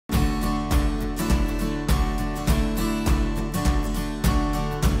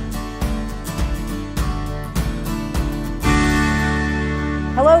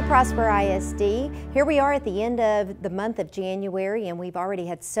Prosper ISD. Here we are at the end of the month of January, and we've already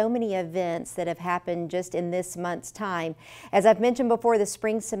had so many events that have happened just in this month's time. As I've mentioned before, the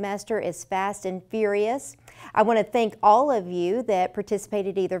spring semester is fast and furious. I want to thank all of you that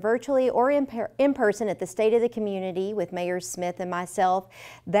participated either virtually or in person at the State of the Community with Mayor Smith and myself.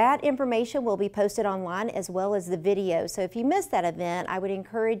 That information will be posted online as well as the video. So if you missed that event, I would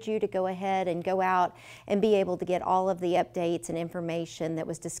encourage you to go ahead and go out and be able to get all of the updates and information that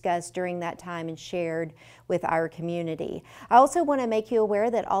was discussed during that time and shared with our community. I also want to make you aware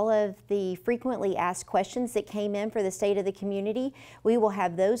that all of the frequently asked questions that came in for the State of the Community, we will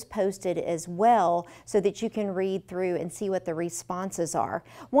have those posted as well so that you can read through and see what the responses are.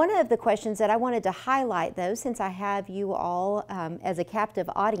 One of the questions that I wanted to highlight, though, since I have you all as a captive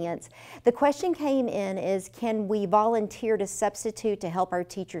audience, the question came in is, can we volunteer to substitute to help our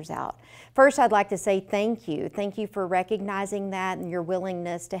teachers out? First, I'd like to say thank you. Thank you for recognizing that and your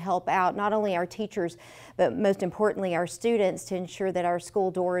willingness to help out not only our teachers, but most importantly our students, to ensure that our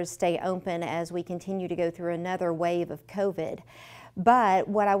school doors stay open as we continue to go through another wave of COVID. But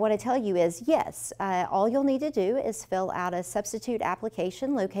what I want to tell you is, yes, all you'll need to do is fill out a substitute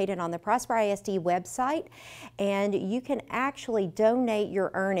application located on the Prosper ISD website, and you can actually donate your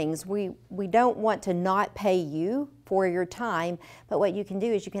earnings. We don't want to not pay you for your time, but what you can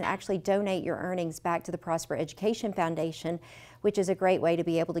do is you can actually donate your earnings back to the Prosper Education Foundation, which is a great way to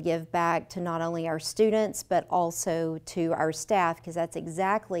be able to give back to not only our students, but also to our staff, because that's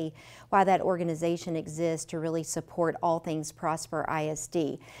exactly why that organization exists, to really support all things Prosper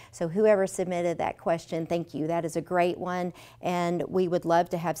ISD. So whoever submitted that question, thank you. That is a great one, and we would love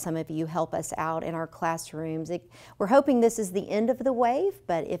to have some of you help us out in our classrooms. We're hoping this is the end of the wave,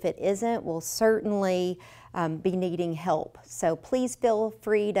 but if it isn't, we'll certainly be needing help. So please feel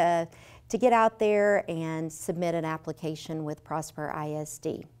free to get out there and submit an application with Prosper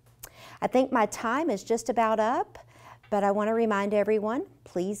ISD. I think my time is just about up, but I want to remind everyone,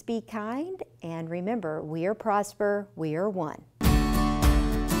 please be kind, and remember, we are Prosper, we are one.